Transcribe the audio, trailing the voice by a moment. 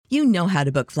You know how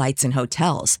to book flights and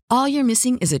hotels. All you're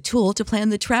missing is a tool to plan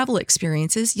the travel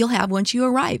experiences you'll have once you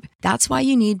arrive. That's why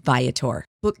you need Viator.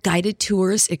 Book guided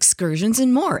tours, excursions,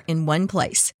 and more in one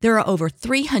place. There are over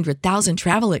 300,000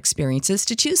 travel experiences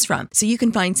to choose from, so you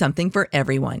can find something for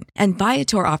everyone. And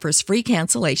Viator offers free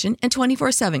cancellation and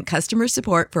 24/7 customer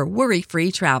support for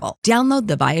worry-free travel. Download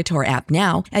the Viator app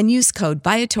now and use code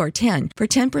Viator10 for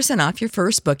 10% off your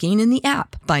first booking in the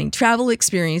app. Find travel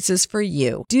experiences for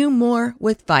you. Do more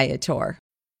with Viator.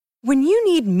 When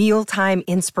you need mealtime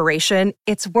inspiration,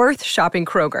 it's worth shopping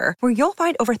Kroger, where you'll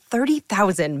find over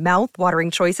 30,000 mouth-watering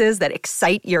choices that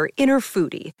excite your inner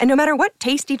foodie. And no matter what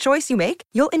tasty choice you make,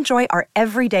 you'll enjoy our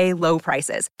everyday low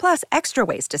prices, plus extra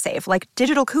ways to save, like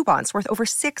digital coupons worth over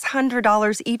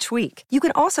 $600 each week. You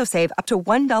can also save up to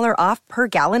 $1 off per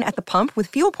gallon at the pump with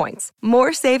fuel points.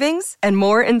 More savings and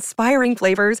more inspiring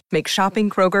flavors make shopping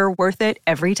Kroger worth it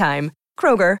every time.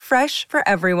 Kroger, fresh for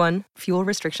everyone. Fuel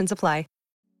restrictions apply.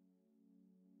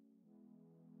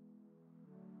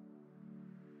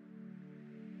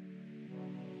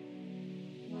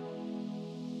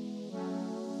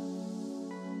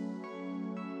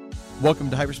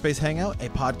 Welcome to Hyperspace Hangout, a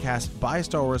podcast by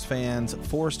Star Wars fans,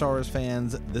 for Star Wars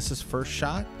fans. This is First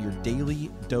Shot, your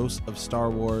daily dose of Star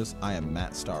Wars. I am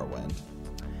Matt Starwind.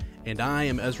 And I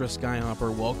am Ezra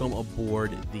Skyhopper. Welcome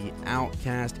aboard the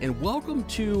Outcast, and welcome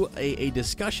to a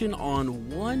discussion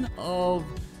on one of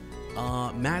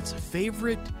Matt's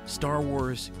favorite Star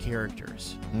Wars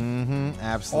characters.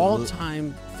 Absolutely.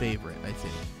 All-time favorite, I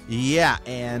think. Yeah,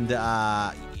 and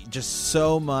just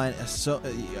so much,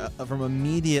 from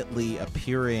immediately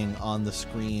appearing on the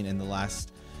screen in the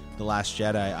last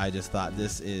Jedi, I just thought,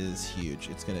 this is huge.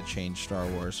 It's going to change Star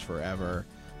Wars forever.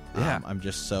 Yeah. I'm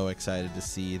just so excited to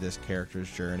see this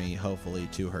character's journey, hopefully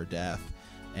to her death.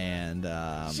 And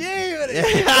oh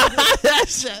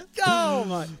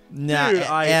my, no, dude,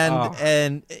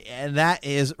 and that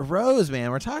is Rose,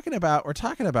 man. We're talking about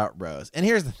Rose. And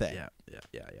here's the thing. Yeah.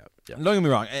 Don't get me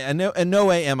wrong. And in no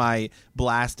way am I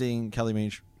blasting Kelly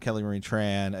Marie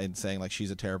Tran and saying like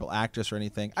she's a terrible actress or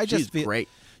anything. She's great.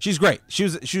 She's great. She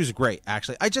was great,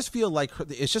 actually. I just feel like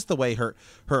it's just the way her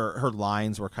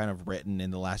lines were kind of written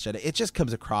in The Last Jedi. It just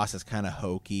comes across as kind of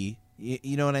hokey.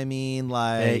 You know what I mean?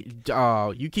 Like,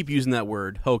 you keep using that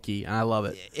word, hokey, and I love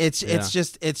it. It's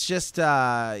just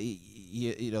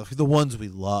you know, the ones we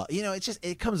love. You know,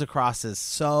 it comes across as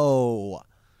so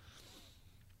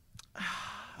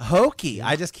hokey.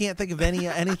 I just can't think of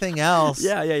anything else.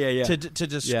 Yeah. To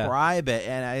describe it,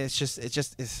 and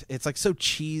it's like so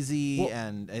cheesy,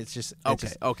 and it's just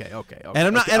okay. And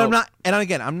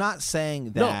I'm not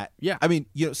saying that. No, yeah. I mean,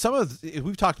 you know,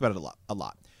 we've talked about it a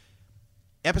lot.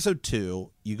 Episode 2,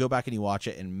 you go back and you watch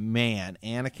it, and man,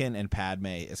 Anakin and Padme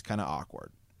is kind of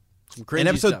awkward. Some cringy in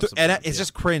episode stuff, it's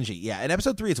just cringy. Yeah, in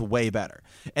episode 3, it's way better,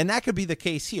 and that could be the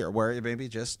case here, where maybe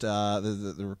just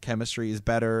the chemistry is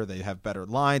better. They have better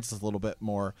lines. It's a little bit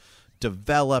more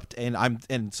developed,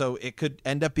 and so it could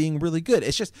end up being really good.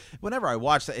 It's just whenever I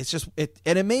watch that,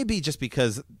 and it may be just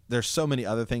because there's so many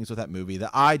other things with that movie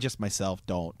that I just myself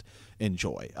don't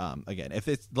enjoy. Again, if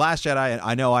it's Last Jedi, and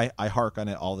I know I hark on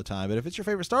it all the time, but if it's your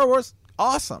favorite Star Wars,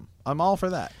 awesome. I'm all for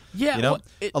that. Yeah, you know,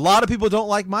 a lot of people don't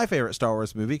like my favorite Star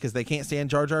Wars movie because they can't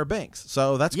stand Jar Jar Binks.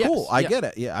 So that's cool. I get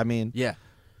it. Yeah, I mean, yeah.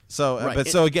 So, right. But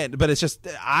it's just,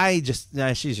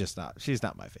 she's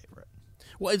not my favorite.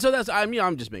 Well, so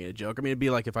I'm just making a joke. I mean, it'd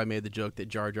be like if I made the joke that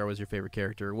Jar Jar was your favorite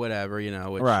character or whatever, you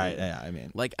know. Right, yeah, I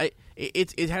mean. Like,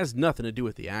 it has nothing to do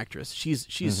with the actress. She's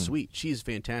sweet. She's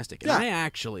fantastic. And yeah.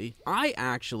 I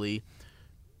actually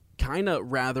kind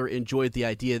of rather enjoyed the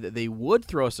idea that they would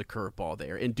throw us a curveball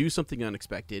there and do something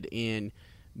unexpected and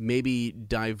maybe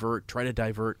try to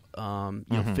divert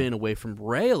Finn away from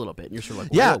Rey a little bit, and you're sort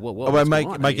of like, whoa, I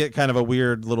might get kind of a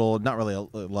weird little, not really a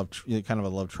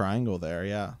love triangle there,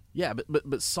 yeah,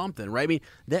 but something, right? I mean,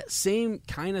 that same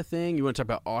kind of thing. You want to talk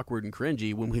about awkward and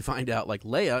cringy when we find out like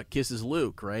Leia kisses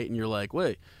Luke, right? And you're like,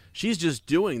 wait, she's just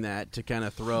doing that to kind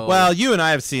of throw. Well, you and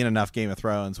I have seen enough Game of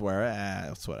Thrones where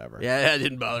it's whatever. Yeah, that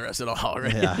didn't bother us at all,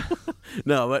 right? Yeah.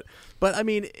 No, but I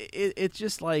mean, it's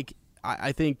just like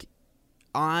I think.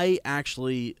 I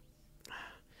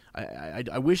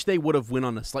wish they would have went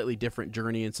on a slightly different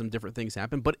journey and some different things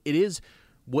happen, but it is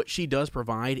what she does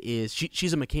provide is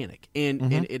she's a mechanic, and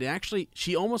it actually,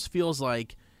 she almost feels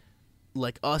like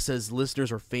us as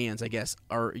listeners or fans, I guess,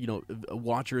 are, you know,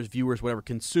 watchers, viewers, whatever,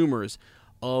 consumers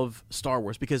of Star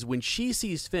Wars, because when she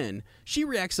sees Finn, she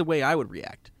reacts the way I would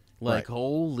react, like, right.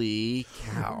 Holy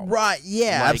cow, right?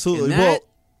 Yeah, like, absolutely.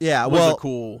 Was a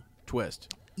cool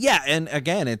twist. Yeah, and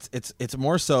again, it's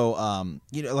more so,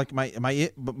 you know, like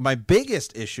my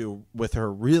biggest issue with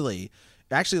her really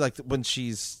actually like when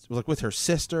she's like with her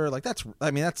sister, like that's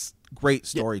great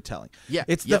storytelling. Yeah.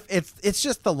 It's it's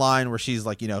just the line where she's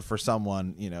like, for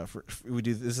someone,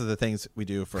 this is the things we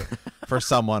do for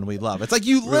someone we love. It's like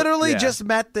you literally just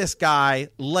met this guy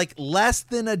like less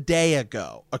than a day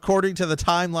ago, according to the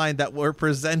timeline that we're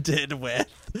presented with.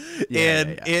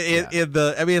 In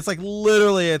the, I mean, it's like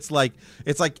literally, it's like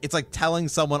telling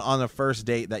someone on a first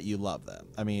date that you love them.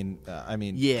 I mean,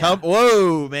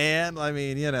 whoa, man. I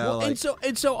mean, Well, and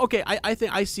so, okay. I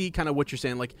think I see kind of what you're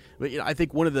saying. Like, I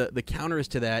think one of the counters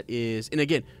to that is, and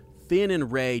again, Finn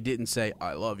and Rey didn't say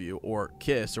 "I love you" or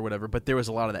kiss or whatever, but there was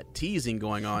a lot of that teasing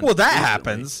going on. Well, that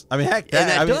happens. I mean, heck,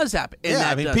 that does happen. And yeah,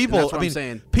 that I mean, does. people. That's what I mean, I'm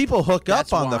saying. people hook up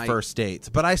That's on the why- first dates,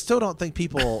 but I still don't think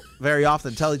people very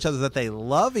often tell each other that they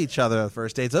love each other on the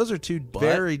first dates. Those are two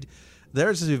very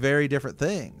different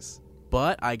things.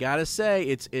 But I gotta say,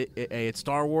 it's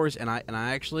Star Wars, and I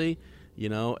actually,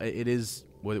 it is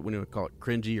what you would call it,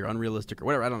 cringy or unrealistic or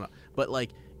whatever. I don't know, but like,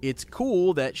 it's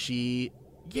cool that she,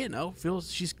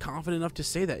 feels she's confident enough to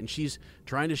say that, and she's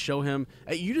trying to show him.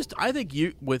 I think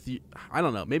I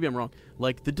don't know, maybe I'm wrong.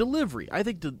 Like the delivery, I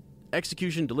think the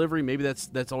execution delivery, maybe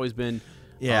that's always been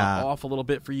off a little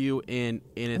bit for you, and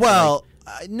it's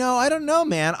no, I don't know,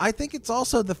 man. I think it's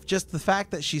also just the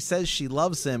fact that she says she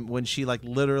loves him when she like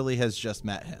literally has just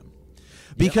met him,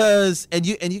 because and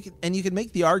you can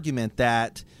make the argument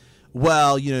that,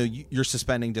 well, you're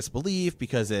suspending disbelief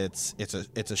because it's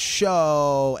a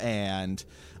show, and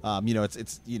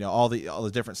it's all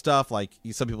the different stuff. Like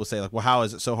some people say, like, well, how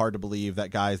is it so hard to believe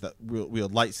that guys that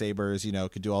wield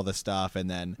lightsabers, could do all this stuff, and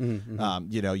then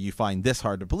you find this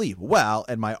hard to believe? Well,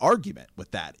 and my argument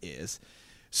with that is,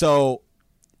 so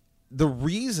the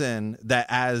reason that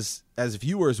as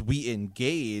viewers we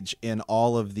engage in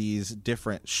all of these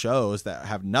different shows that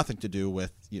have nothing to do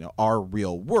with our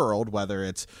real world, whether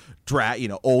it's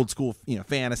old school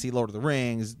fantasy, Lord of the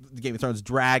Rings, Game of Thrones,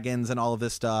 dragons, and all of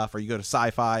this stuff, or you go to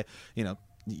sci-fi,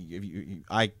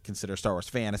 I consider Star Wars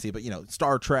fantasy, but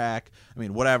Star Trek, I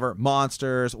mean, whatever,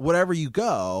 monsters, whatever you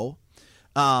go,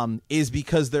 is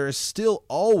because there is still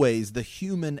always the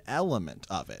human element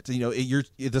of it.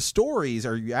 The stories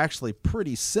are actually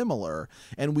pretty similar,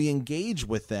 and we engage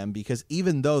with them because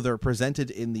even though they're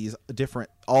presented in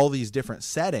all these different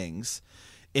settings,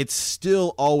 it's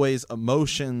still always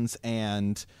emotions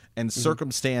and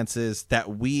circumstances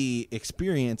that we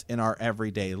experience in our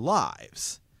everyday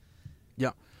lives.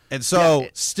 Yeah. And so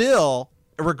still,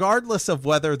 regardless of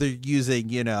whether they're using,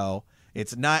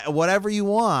 it's not whatever you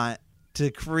want to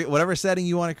create, whatever setting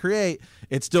you want to create,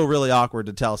 it's still really awkward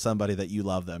to tell somebody that you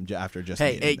love them after just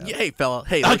meeting them. Hey, fella.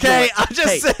 Hey, okay, I'm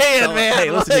just saying, fella, man. Hey,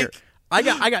 listen here.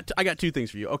 I got two things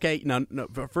for you. Okay, no.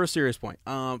 First serious point.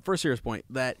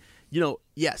 That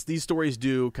yes, these stories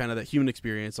do kind of that human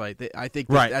experience. Like I think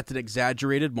that's an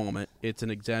exaggerated moment. It's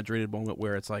an exaggerated moment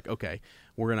where it's like, okay,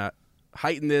 we're gonna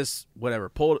heighten this, whatever,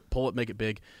 pull it, make it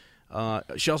big.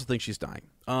 She also thinks she's dying.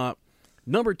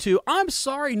 Number two, I'm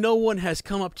sorry no one has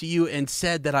come up to you and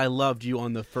said that I loved you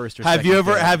on the first or second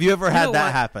Have you ever had that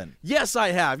what? happen? Yes,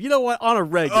 I have. You know what? On a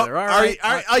regular. All right.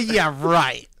 Yeah,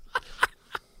 right.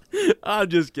 I'm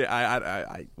just kidding.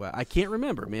 I can't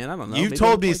remember, man. I don't know. You've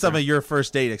told me some of your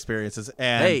first date experiences,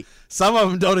 and some of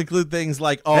them don't include things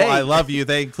like, oh, I love you.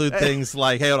 They include things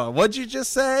like, hey, hold on, what'd you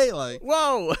just say? Like,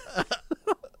 whoa.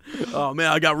 Oh,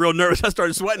 man, I got real nervous. I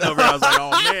started sweating over it. I was like,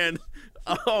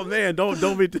 oh, man,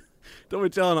 don't be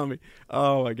telling on me.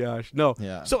 Oh my gosh, no.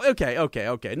 Yeah. So okay.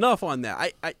 Enough on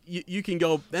that. You can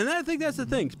go, and I think that's the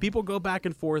thing. People go back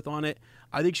and forth on it.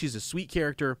 I think she's a sweet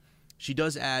character. She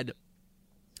does add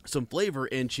some flavor,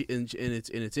 and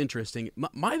it's interesting.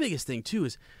 My biggest thing too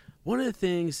is one of the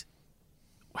things.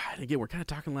 Again, we're kind of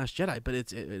talking Last Jedi, but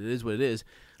it is what it is.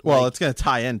 Well, it's going to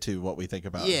tie into what we think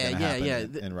about. Yeah.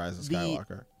 In Rise of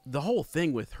Skywalker. The whole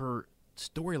thing with her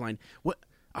storyline. What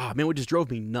just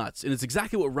drove me nuts. And it's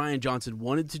exactly what Rian Johnson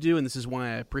wanted to do, and this is why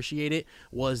I appreciate it,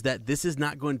 was that this is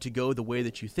not going to go the way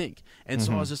that you think. And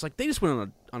so I was just like, they just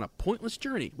went on a pointless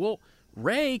journey. Well,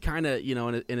 Rey kind of,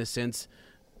 in a sense,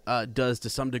 does to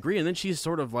some degree, and then she's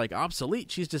sort of like obsolete.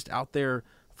 She's just out there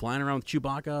flying around with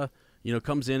Chewbacca,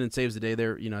 comes in and saves the day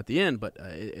there, at the end. But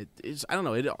it's, I don't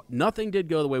know, nothing did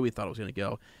go the way we thought it was going to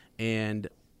go. And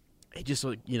it just,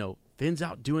 Finn's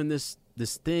out doing this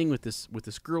thing with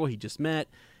this girl he just met,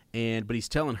 but he's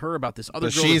telling her about this other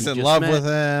girl she's in love with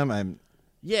him.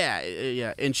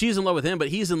 Yeah, and she's in love with him, but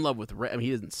he's in love with Rey. I mean,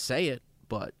 he doesn't say it,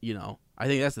 but I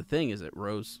think that's the thing, is that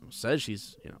Rose says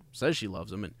says she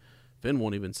loves him, and Finn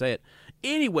won't even say it.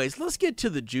 Anyways, let's get to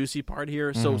the juicy part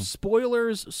here. So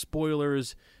spoilers.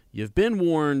 You've been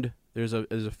warned. There's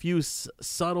a few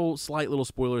subtle, slight little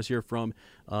spoilers here from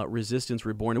Resistance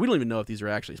Reborn. And we don't even know if these are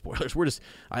actually spoilers.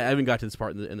 I haven't got to this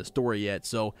part in the story yet.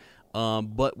 So,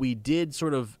 but we did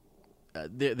sort of.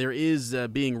 There is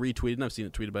being retweeted, and I've seen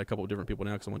it tweeted by a couple of different people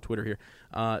now because I'm on Twitter here.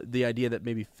 The idea that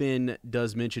maybe Finn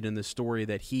does mention in this story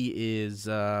that he is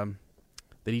that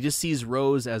he just sees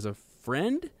Rose as a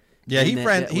friend. Yeah, he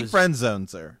friend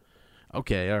zones her.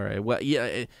 Okay, all right. Well,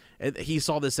 yeah, he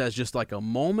saw this as just like a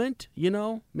moment,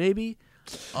 maybe.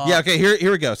 Yeah. Okay.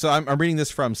 Here we go. So I'm reading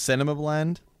this from Cinema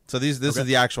Blend. So this is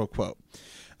the actual quote.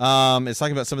 It's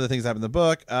talking about some of the things that happen in the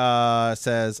book. It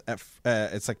says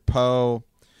it's like Poe.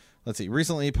 Let's see.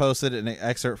 Recently posted an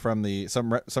excerpt from some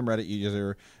Reddit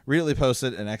user recently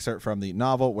posted an excerpt from the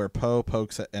novel where Poe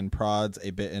pokes and prods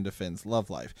a bit into Finn's love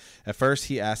life. At first,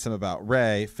 he asks him about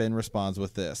Rey. Finn responds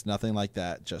with this: "Nothing like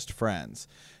that, just friends."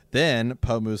 Then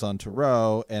Poe moves on to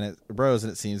Rose, and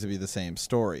it seems to be the same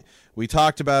story. We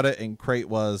talked about it, and Crate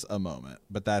was a moment,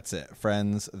 but that's it.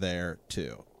 Friends there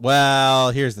too.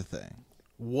 Well, here's the thing.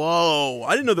 Whoa!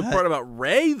 I didn't know the part about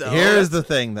Rey though. Here's the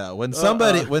thing, though. When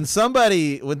somebody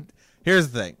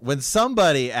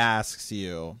asks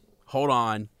you, hold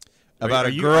on, about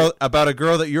a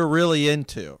girl that you're really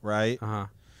into, right?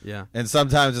 Yeah. And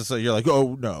sometimes you're like,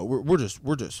 oh no, we're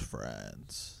just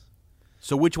friends.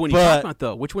 So which one are you talking about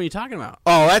though? Which one are you talking about?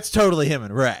 Oh, that's totally him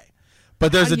and Rey.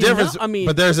 But there's a difference.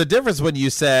 But there's a difference when you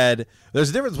said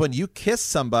there's a difference when you kissed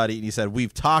somebody and you said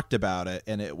we've talked about it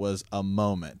and it was a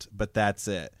moment, but that's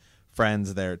it.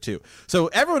 Friends there too. So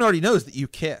everyone already knows that you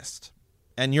kissed,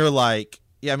 and you're like,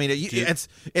 yeah. I mean,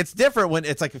 it's different when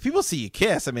it's like if people see you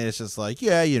kiss. I mean, it's just like,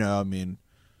 yeah, I mean,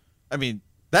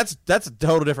 that's a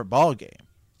total different ball game.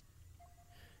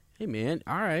 Hey man,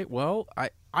 all right. Well, I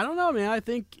don't know, man. I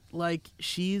think like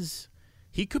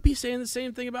he could be saying the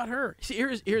same thing about her. See,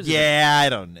 here's I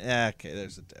don't. Okay,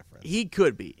 there's a difference. He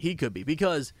could be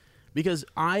because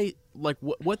I like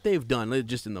what they've done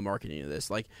just in the marketing of this.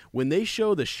 Like when they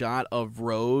show the shot of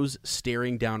Rose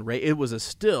staring down Rey, it was at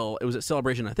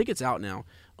Celebration. I think it's out now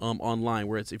online.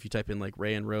 Where it's if you type in like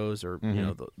Rey and Rose or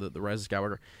the Rise of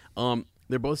Skywalker.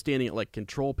 They're both standing at like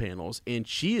control panels, and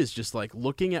she is just like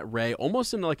looking at Rey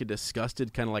almost in like a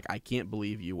disgusted kind of like I can't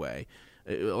believe you way.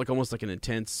 Like almost like an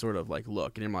intense sort of like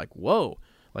look, and I'm like, whoa,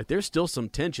 like there's still some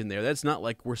tension there. That's not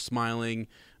like we're smiling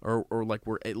or like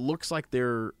it looks like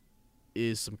there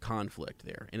is some conflict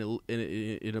there, and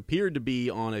it appeared to be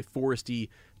on a foresty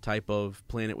type of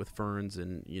planet with ferns,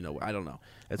 and I don't know.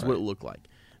 That's what it looked like.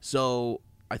 So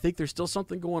I think there's still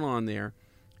something going on there,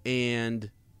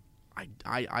 and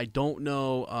I don't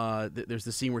know. There's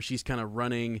the scene where she's kind of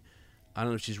running. I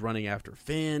don't know if she's running after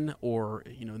Finn or,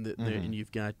 and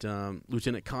you've got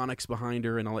Lieutenant Connix behind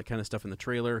her and all that kind of stuff in the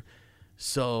trailer.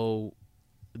 So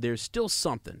there's still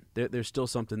something. There's still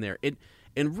something there.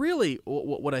 And really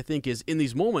what I think is in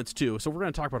these moments, too, so we're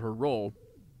going to talk about her role.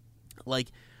 Like,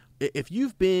 if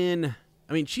you've been –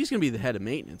 I mean, she's going to be the head of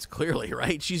maintenance, clearly,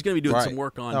 right? She's going to be doing some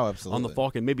work on the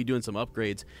Falcon, maybe doing some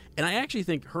upgrades. And I actually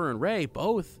think her and Rey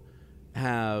both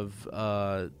have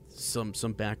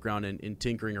some background in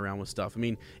tinkering around with stuff. I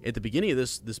mean, at the beginning of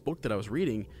this book that I was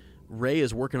reading, Rey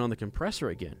is working on the compressor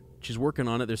again. She's working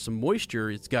on it. There's some moisture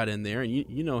it's got in there, and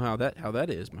you know how that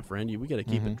is, my friend. We got to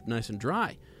keep it nice and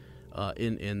dry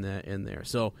in there.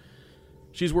 So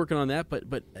she's working on that.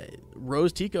 But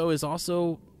Rose Tico is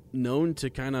also known to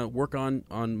kind of work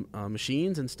on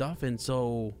machines and stuff, and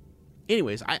so.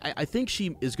 Anyways, I think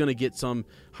she is going to get some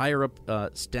higher up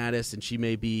status, and she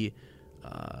may be.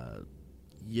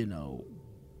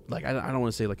 Like I don't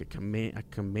want to say like a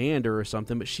commander or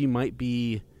something, but she might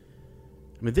be.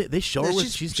 I mean, they show her.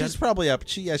 She's probably up.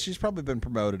 She's probably been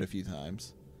promoted a few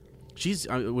times. She's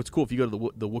what's cool if you go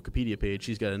to the Wikipedia page,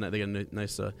 they got a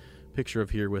nice picture of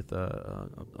here with a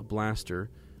blaster,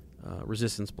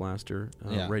 resistance blaster,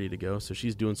 ready to go. So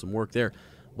she's doing some work there,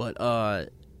 but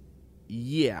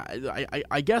yeah,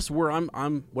 I guess what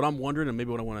I'm wondering, and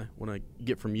maybe what I want to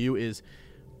get from you is.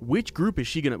 Which group is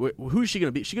she gonna? Who is she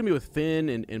gonna be? Is she gonna be with Finn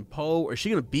and Poe? Or is she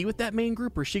gonna be with that main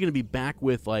group, or is she gonna be back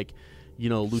with like,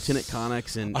 Lieutenant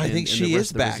Connix and? I think she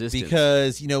is back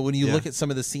because when you look at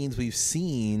some of the scenes we've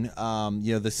seen,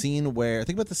 the scene where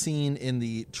think about the scene in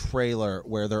the trailer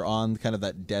where they're on kind of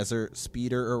that desert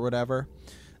speeder or whatever,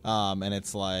 and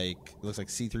it's like it looks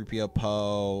like C-3PO,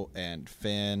 Poe, and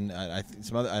Finn, and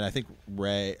I think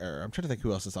Rey, or I'm trying to think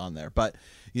who else is on there, but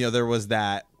there was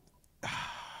that.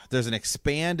 There's an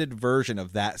expanded version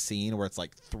of that scene where it's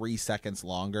like 3 seconds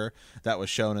longer that was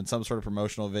shown in some sort of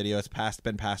promotional video. It's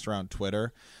been passed around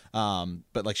Twitter,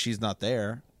 but like she's not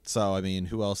there. So I mean,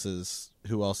 who else is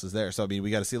who else is there. So I mean,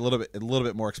 we got to see a little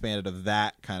bit more expanded of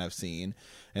that kind of scene.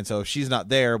 And so if she's not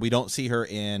there, we don't see her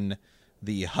in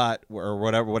the hut or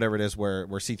whatever it is where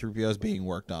C-3PO is being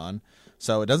worked on.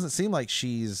 So it doesn't seem like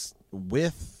she's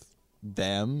with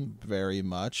them very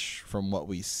much from what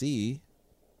we see.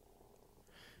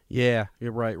 Yeah,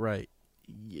 you're right.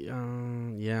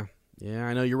 Yeah,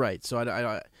 I know you're right. So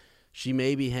I she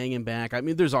may be hanging back. I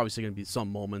mean, there's obviously going to be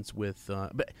some moments with,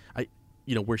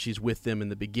 where she's with them in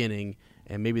the beginning,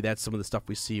 and maybe that's some of the stuff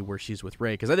we see where she's with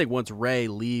Rey. Because I think once Rey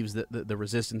leaves the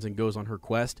Resistance and goes on her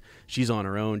quest, she's on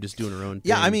her own, just doing her own thing.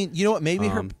 Yeah, I mean, you know what? Maybe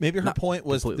her point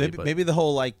was maybe the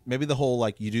whole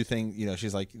you do thing. You know,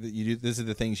 she's like, you do. This is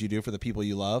the things you do for the people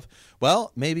you love.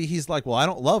 Well, maybe he's like, well, I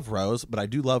don't love Rose, but I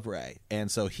do love Rey,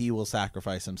 and so he will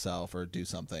sacrifice himself or do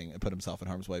something and put himself in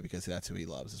harm's way because that's who he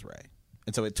loves is Rey.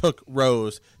 And so it took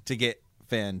Rose to get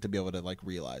Finn to be able to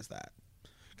realize that.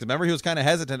 Because remember, he was kind of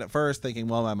hesitant at first, thinking,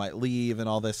 well, I might leave and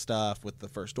all this stuff with the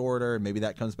First Order, and maybe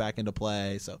that comes back into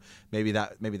play. So maybe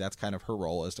that's kind of her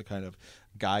role, is to kind of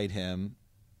guide him,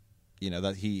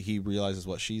 that he realizes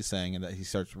what she's saying and that he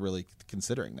starts really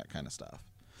considering that kind of stuff.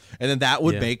 And then that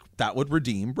would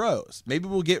redeem Rose. Maybe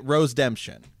we'll get Rose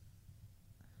Demption.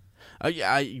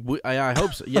 I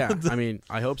hope so. Yeah, I mean,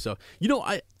 I hope so.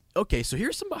 Okay, so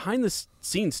here's some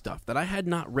behind-the-scenes stuff that I had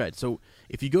not read. So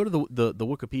if you go to the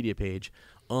Wikipedia page,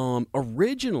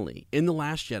 originally in The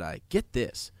Last Jedi, get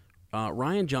this,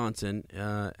 Rian Johnson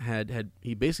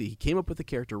he came up with the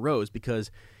character Rose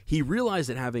because he realized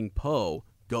that having Poe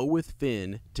go with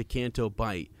Finn to Canto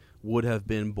Bight would have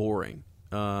been boring.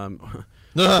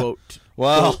 Quote,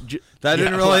 that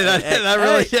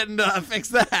really didn't fix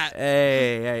that.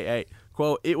 Hey.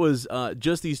 Quote, it was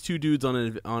just these two dudes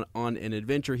on an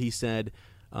adventure. He said,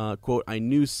 quote, I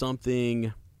knew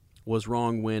something was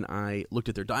wrong when I looked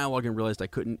at their dialogue and realized I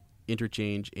couldn't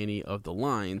interchange any of the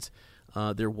lines.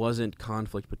 There wasn't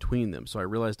conflict between them. So I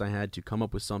realized I had to come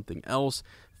up with something else.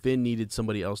 Finn needed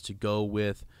somebody else to go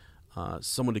with,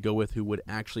 someone to go with who would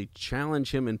actually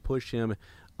challenge him and push him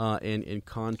in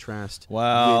contrast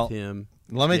with him.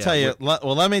 Let me tell you,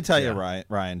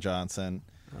 Rian Johnson.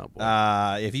 Oh,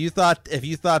 boy. If you thought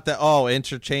that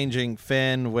interchanging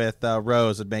Finn with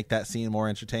Rose would make that scene more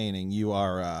entertaining, you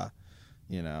are,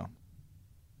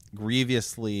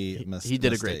 grievously mistaken. He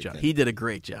did a great job. He did a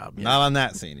great job. Yeah. Not on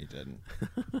that scene, he didn't.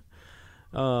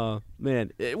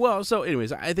 Man. So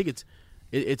anyways, I think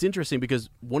it's interesting because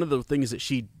one of the things that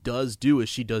she does do is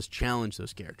she does challenge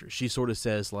those characters. She sort of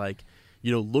says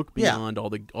look beyond all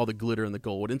the glitter and the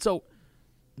gold, and so.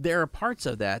 There are parts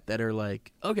of that are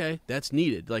like, okay, that's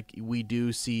needed. Like we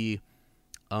do see,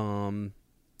 sort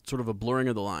of a blurring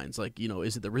of the lines. Like,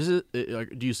 is it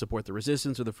do you support the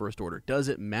Resistance or the First Order? Does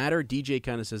it matter? DJ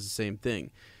kind of says the same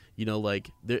thing.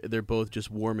 They're both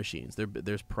just war machines.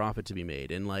 There's profit to be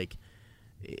made, and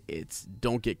it's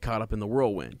don't get caught up in the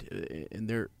whirlwind.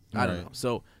 And I don't know.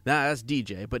 So that's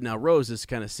DJ. But now Rose is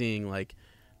kind of seeing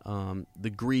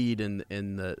the greed and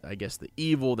the I guess the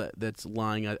evil that's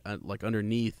lying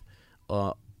underneath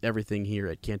everything here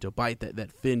at Canto Bight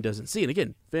that Finn doesn't see. And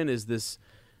again, Finn is this.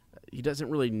 He doesn't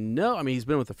really know. I mean, he's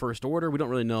been with the First Order. We don't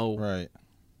really know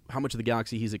how much of the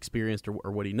galaxy he's experienced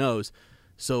or what he knows.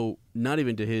 So not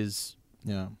even to his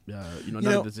not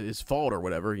even to his fault or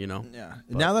whatever. Yeah.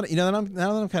 But, now that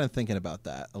I'm kind of thinking about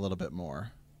that a little bit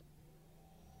more,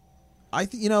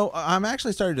 I'm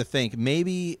actually starting to think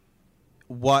maybe.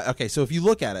 So if you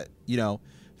look at it,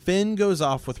 Finn goes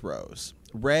off with Rose,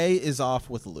 Rey is off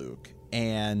with Luke,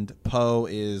 and Poe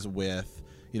is with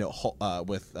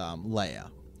Leia,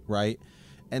 right?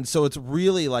 And so it's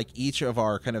really like each of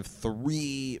our kind of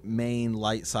three main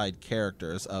light side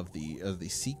characters of the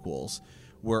sequels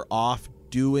were off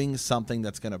doing something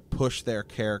that's going to push their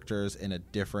characters in a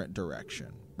different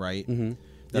direction, right? Mm-hmm.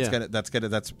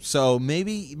 So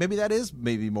maybe that is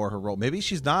more her role. Maybe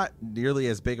she's not nearly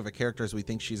as big of a character as we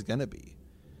think she's gonna be.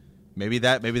 Maybe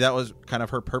that was kind of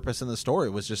her purpose in the story,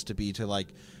 was just to be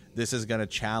this is gonna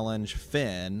challenge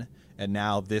Finn, and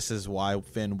now this is why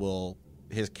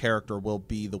his character will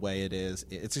be the way it is.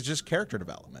 It's just character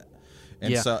development.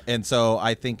 So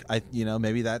I think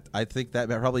maybe that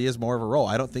probably is more of a role.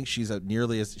 I don't think she's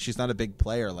she's not a big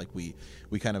player like we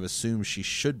kind of assume she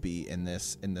should be in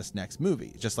this next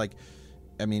movie. Just like,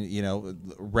 I mean,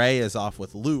 Rey is off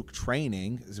with Luke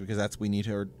training because we need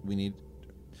her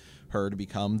to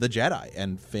become the Jedi,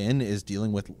 and Finn is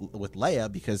dealing with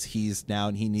Leia because he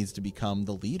needs to become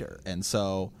the leader. And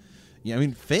so,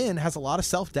 Finn has a lot of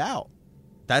self-doubt.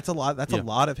 That's a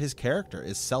lot of his character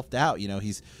is self-doubt.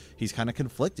 He's kind of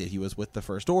conflicted. He was with the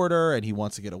First Order and he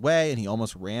wants to get away, and he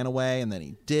almost ran away and then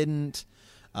he didn't.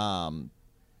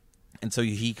 And so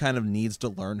he kind of needs to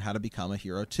learn how to become a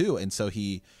hero too. And so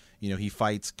he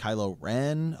fights Kylo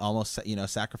Ren, almost,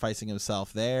 sacrificing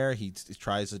himself there. He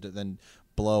tries to then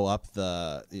blow up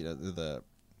the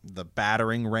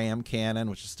battering ram cannon,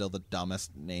 which is still the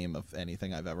dumbest name of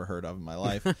anything I've ever heard of in my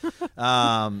life.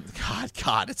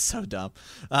 God, it's so dumb.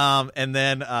 And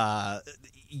then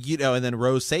and then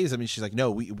Rose saves him, and she's like,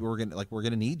 "No, we're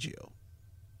gonna need you.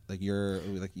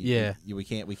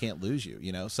 We can't lose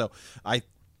you. So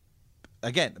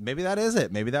again, maybe that is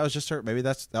it. Maybe that was just her. Maybe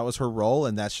that was her role,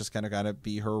 and that's just kind of got to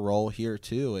be her role here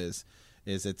too.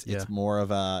 It's more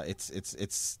of a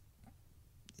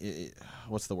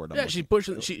what's the word? She's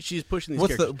pushing these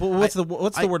characters. What's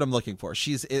the word I'm looking for?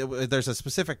 There's a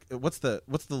specific. What's the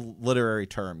literary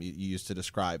term you use to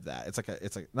describe that?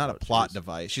 It's not a plot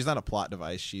device. She's not a plot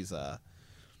device. She's a.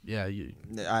 Yeah. I don't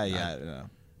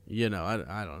know.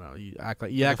 I don't know. You act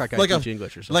like I teach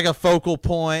English or something. Like a focal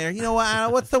point, or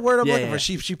what's the word I'm looking for?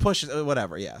 She pushes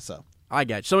whatever. Yeah. So I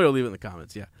got you. Somebody will leave it in the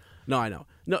comments. Yeah. No, I know.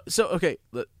 No. So okay.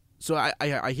 So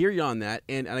I hear you on that,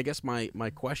 and I guess my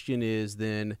question is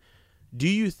then, do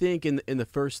you think in the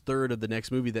first third of the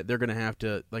next movie that they're going to have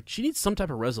to, like, she needs some type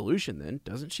of resolution then,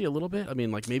 doesn't she, a little bit? I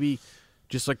mean, like, maybe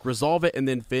just like resolve it and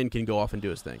then Finn can go off and do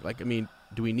his thing. Like, I mean,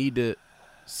 do we need to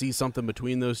see something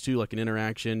between those two, like an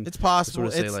interaction? It's possible.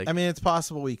 It's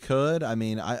possible we could. I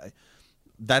mean,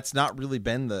 that's not really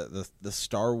been the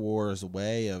Star Wars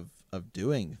way of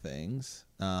doing things.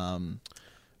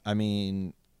 I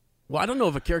mean. Well, I don't know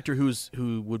of a character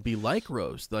who would be like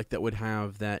Rose, like that would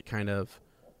have that kind of.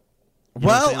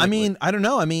 Well, I mean, I don't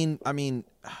know. I mean,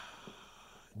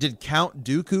 did Count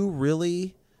Dooku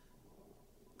really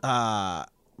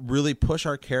push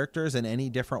our characters in any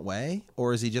different way,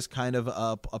 or is he just kind of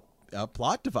a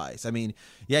plot device? I mean,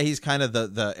 yeah, he's kind of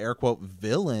the air quote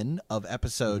villain of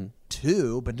Episode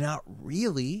 2, but not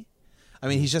really. I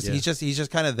mean, he's just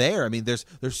kind of there. I mean, there's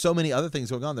so many other things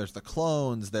going on. There's the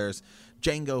clones. There's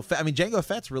Jango Fett. I mean, Jango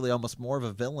Fett's really almost more of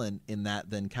a villain in that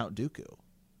than Count Dooku.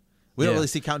 We don't really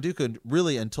see Count Dooku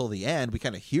really until the end. We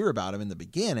kind of hear about him in the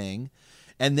beginning,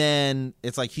 and then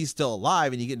it's like he's still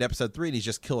alive, and you get into Episode 3, and he's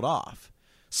just killed off.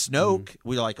 Snoke,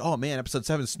 we're like, oh man, Episode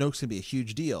 7, Snoke's gonna be a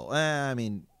huge deal. I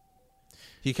mean,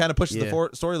 he kind of pushes the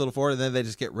story a little forward, and then they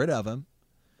just get rid of him.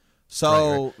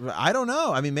 So right. I don't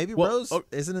know. I mean, maybe Rose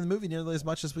isn't in the movie nearly as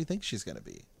much as we think she's going to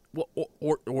be. Well,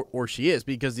 or she is,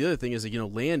 because the other thing is that,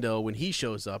 Lando, when he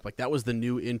shows up, like that was the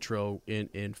new intro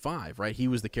in 5, right? He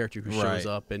was the character who shows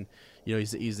up, and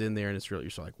he's in there, and it's really,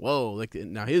 you're sort of like, whoa, like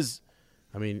now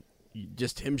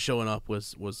just him showing up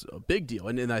was a big deal,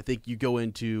 and then I think you go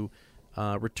into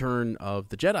Return of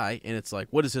the Jedi, and it's like,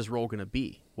 what is his role going to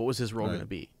be? What was his role going to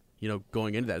be?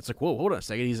 Going into that, it's like, whoa, hold on a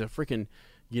second, he's a freaking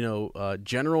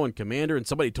general and commander, and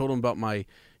somebody told him about my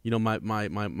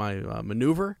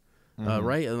maneuver,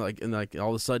 right? And like all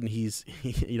of a sudden he's,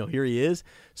 here he is.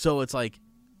 So it's like,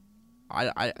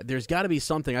 I there's got to be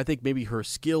something. I think maybe her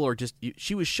skill, or just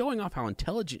she was showing off how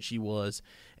intelligent she was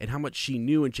and how much she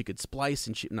knew, and she could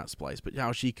not splice, but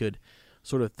how she could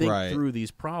sort of think through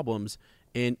these problems.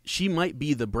 And she might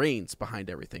be the brains behind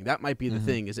everything. That might be the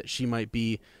thing, is that she might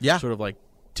be sort of like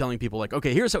telling people like,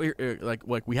 okay, here's how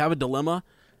we have a dilemma.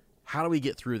 How do we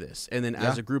get through this? And then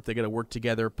as a group, they got to work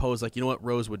together, pose like, what,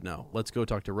 Rose would know. Let's go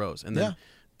talk to Rose, and then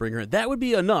bring her in. That would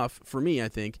be enough for me, I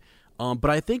think. But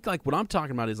I think like what I'm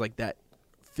talking about is like that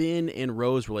Finn and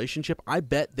Rose relationship. I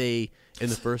bet they, in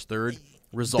the first third,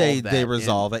 resolve that. They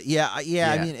resolve it. Yeah.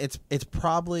 I mean, it's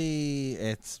probably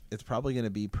going to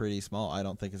be pretty small. I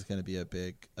don't think it's going to be a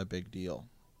big deal.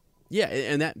 Yeah,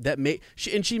 and that may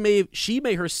she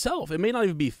may herself. It may not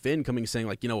even be Finn coming saying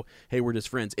like, hey, we're just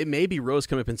friends. It may be Rose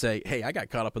come up and say, hey, I got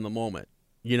caught up in the moment.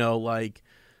 I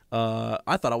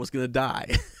thought I was gonna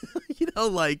die.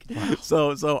 Wow.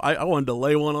 So I wanted to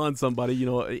lay one on somebody.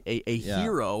 A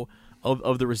hero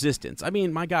of the Resistance. I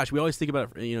mean, my gosh, we always think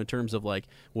about it, in terms of like,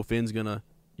 well, Finn's gonna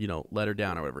let her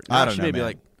down or whatever. I don't know, may be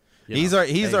like. He's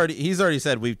already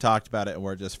said we've talked about it and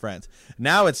we're just friends.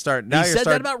 Now it's starting. Now he said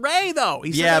that about Rey, though.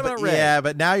 He said that about Rey. Yeah,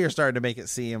 but now you're starting to make it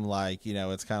seem like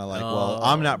it's kind of like, well,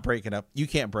 I'm not breaking up. You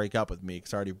can't break up with me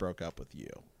because I already broke up with you.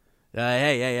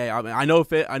 Hey! I mean, I know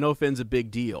Finn's a big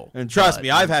deal, and trust me,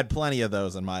 I've had plenty of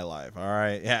those in my life. All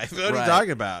right, yeah. What are you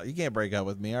talking about? You can't break up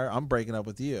with me. I'm breaking up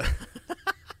with you.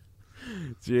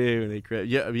 Jiminy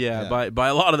Cricket. Yeah. By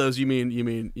a lot of those, you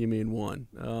mean one.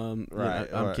 Right.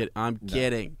 I'm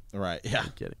kidding. Right. Yeah.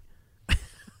 I'm kidding.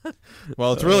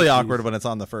 Well, it's really awkward when it's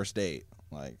on the first date.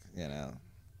 Like,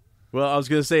 Well, I was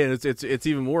gonna say, and it's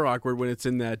even more awkward when it's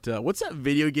in that what's that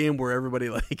video game where everybody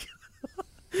like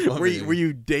where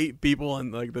you date people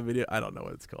and like the video. I don't know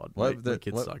what it's called. What the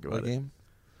kids talk about what game?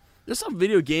 There's some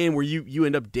video game where you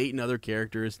end up dating other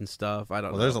characters and stuff. I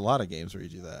don't know. Well, there's a lot of games where you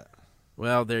do that.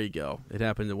 Well, there you go. It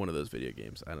happened in one of those video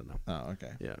games. I don't know. Oh,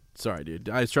 okay. Yeah. Sorry, dude.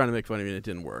 I was trying to make fun of you and it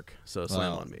didn't work. So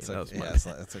slam on me. It's That okay. was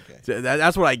my It's okay. So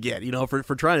that's what I get,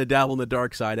 for trying to dabble in the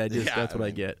dark side. That's what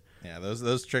I get. Yeah,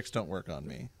 those tricks don't work on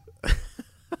me.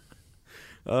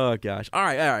 Oh gosh. All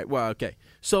right. Well, okay.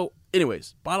 So,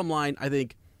 anyways, bottom line, I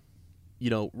think,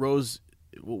 Rose,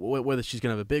 whether she's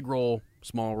gonna have a big role,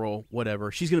 small role,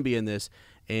 whatever, she's gonna be in this,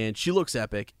 and she looks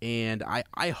epic. And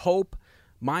I hope,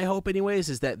 my hope, anyways,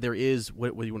 is that there is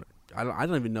what you want. I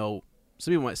don't even know.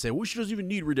 Some people might say, well, she doesn't even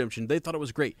need redemption. They thought it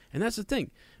was great. And that's the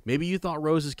thing. Maybe you thought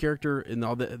Rose's character and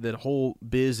all that whole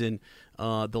biz in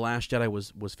The Last Jedi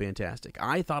was fantastic.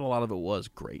 I thought a lot of it was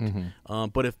great. Mm-hmm.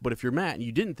 But if you're Matt and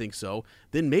you didn't think so,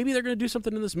 then maybe they're going to do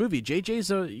something in this movie.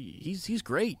 JJ's he's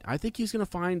great. I think he's going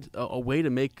to find a way to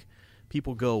make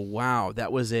people go, wow,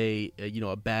 that was a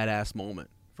badass moment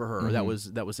for her.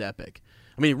 Mm-hmm. That was epic.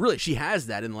 I mean, really, she has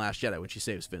that in The Last Jedi when she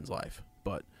saves Finn's life.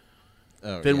 But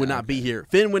Finn would not be here.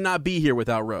 Finn would not be here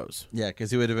without Rose. Yeah,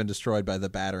 because he would have been destroyed by the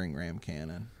battering ram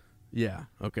cannon. Yeah.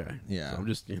 Okay. Yeah. So I'm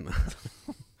just,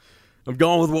 I'm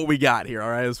going with what we got here. All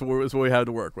right, that's what we have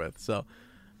to work with. So,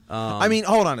 I mean,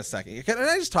 hold on a second. Can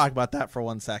I just talk about that for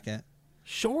 1 second?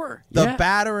 Sure. The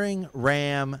battering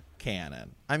ram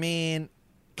cannon. I mean,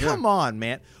 come on,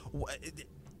 man.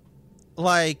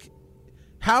 Like,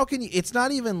 how can you? It's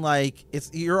not even like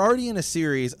you're already in a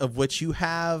series of which you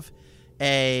have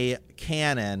a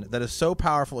cannon that is so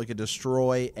powerful it could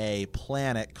destroy a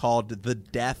planet called the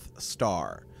Death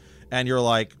Star. And you're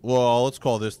like, well, let's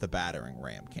call this the battering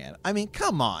ram cannon. I mean,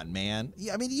 come on, man.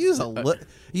 I mean, you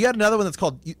got another one that's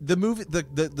called the movie.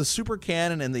 The super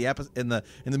cannon in the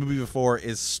movie before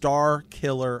is Star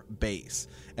Killer Base,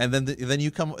 and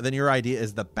then your idea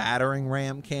is the battering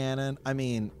ram cannon. I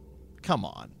mean, come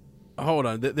on. Hold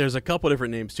on. There's a couple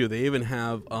different names too. They even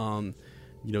have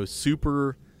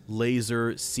super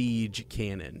laser siege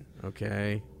cannon.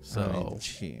 Okay, so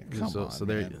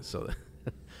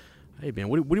hey man,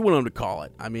 what do you want them to call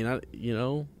it? I mean, I don't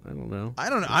know. I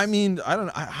don't know. I mean,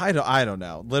 I don't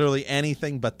know. Literally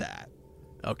anything but that.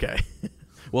 Okay.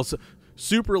 Well, so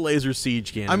super laser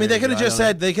siege cannon. I mean, they could have just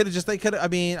said I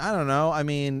mean, I don't know. I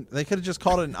mean, they could have just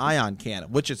called it an ion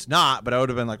cannon, which it's not. But I would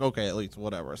have been like, okay, at least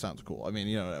whatever. It sounds cool. I mean,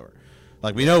 whatever.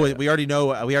 Like we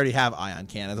already have ion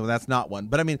cannons. Well, that's not one.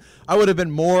 But I mean, I would have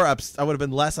been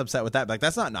less upset with that. Like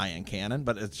that's not an ion cannon,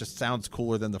 but it just sounds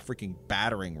cooler than the freaking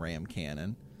battering ram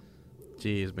cannon.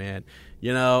 Jeez, man.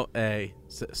 Hey,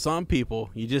 some people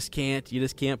you just can't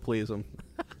please them.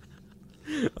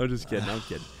 I'm just kidding. I'm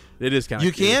kidding. It is kind of.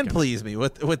 You can please me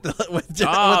with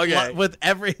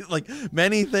every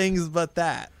many things, but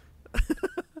that.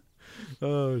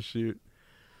 Oh shoot.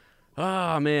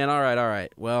 Oh man. All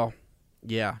right. Well.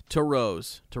 Yeah, to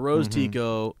Rose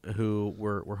Tico, who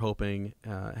we're hoping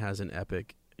has an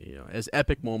epic, as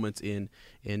epic moments in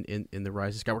the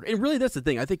Rise of Skywalker. And really, that's the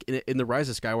thing. I think in the Rise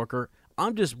of Skywalker,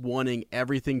 I'm just wanting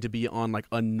everything to be on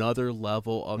another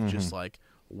level of just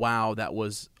wow, that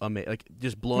was amazing.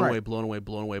 Just blown away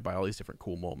by all these different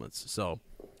cool moments. So,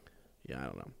 yeah, I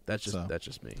don't know. That's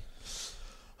just me.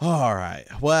 All right.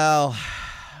 Well,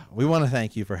 we want to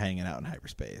thank you for hanging out in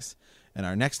hyperspace. In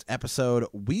our next episode,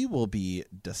 we will be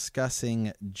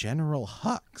discussing General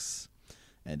Hux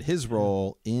and his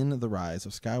role in The Rise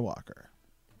of Skywalker.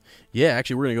 Yeah,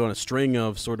 actually, we're going to go on a string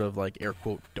of sort of air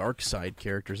quote dark side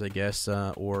characters, I guess,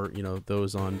 or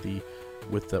those on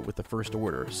with the First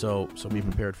Order. So be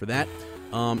prepared for that.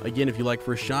 Again, if you like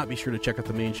First Shot, be sure to check out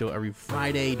the main show every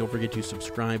Friday. Don't forget to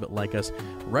subscribe, like us,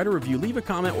 write a review, leave a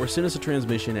comment, or send us a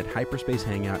transmission at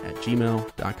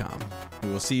hyperspacehangout@gmail.com. We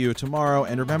will see you tomorrow,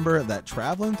 and remember that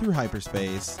traveling through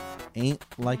hyperspace ain't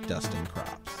like dusting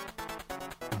crops.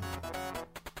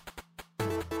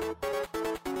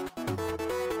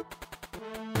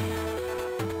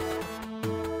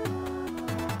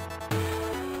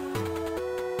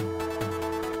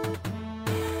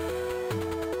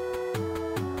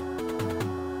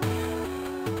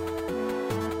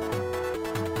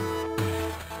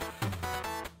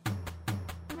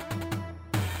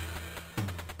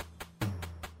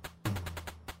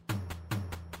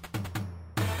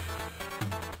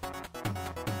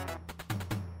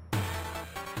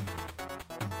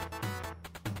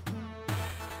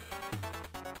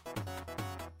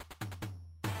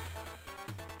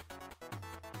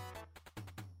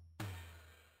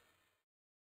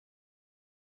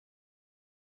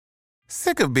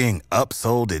 Sick of being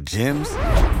upsold at gyms?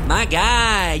 My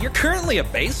guy, you're currently a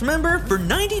base member? For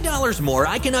 $90 more,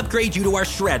 I can upgrade you to our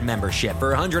Shred membership.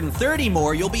 For $130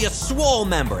 more, you'll be a Swole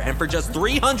member. And for just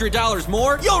 $300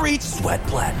 more, you'll reach Sweat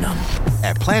Platinum.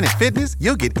 At Planet Fitness,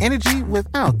 you'll get energy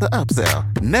without the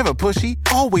upsell. Never pushy,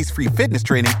 always free fitness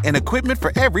training and equipment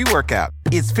for every workout.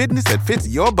 It's fitness that fits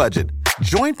your budget.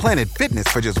 Join Planet Fitness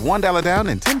for just $1 down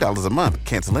and $10 a month.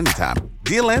 Cancel anytime.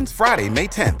 Deal ends Friday, May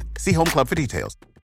 10th. See Home Club for details.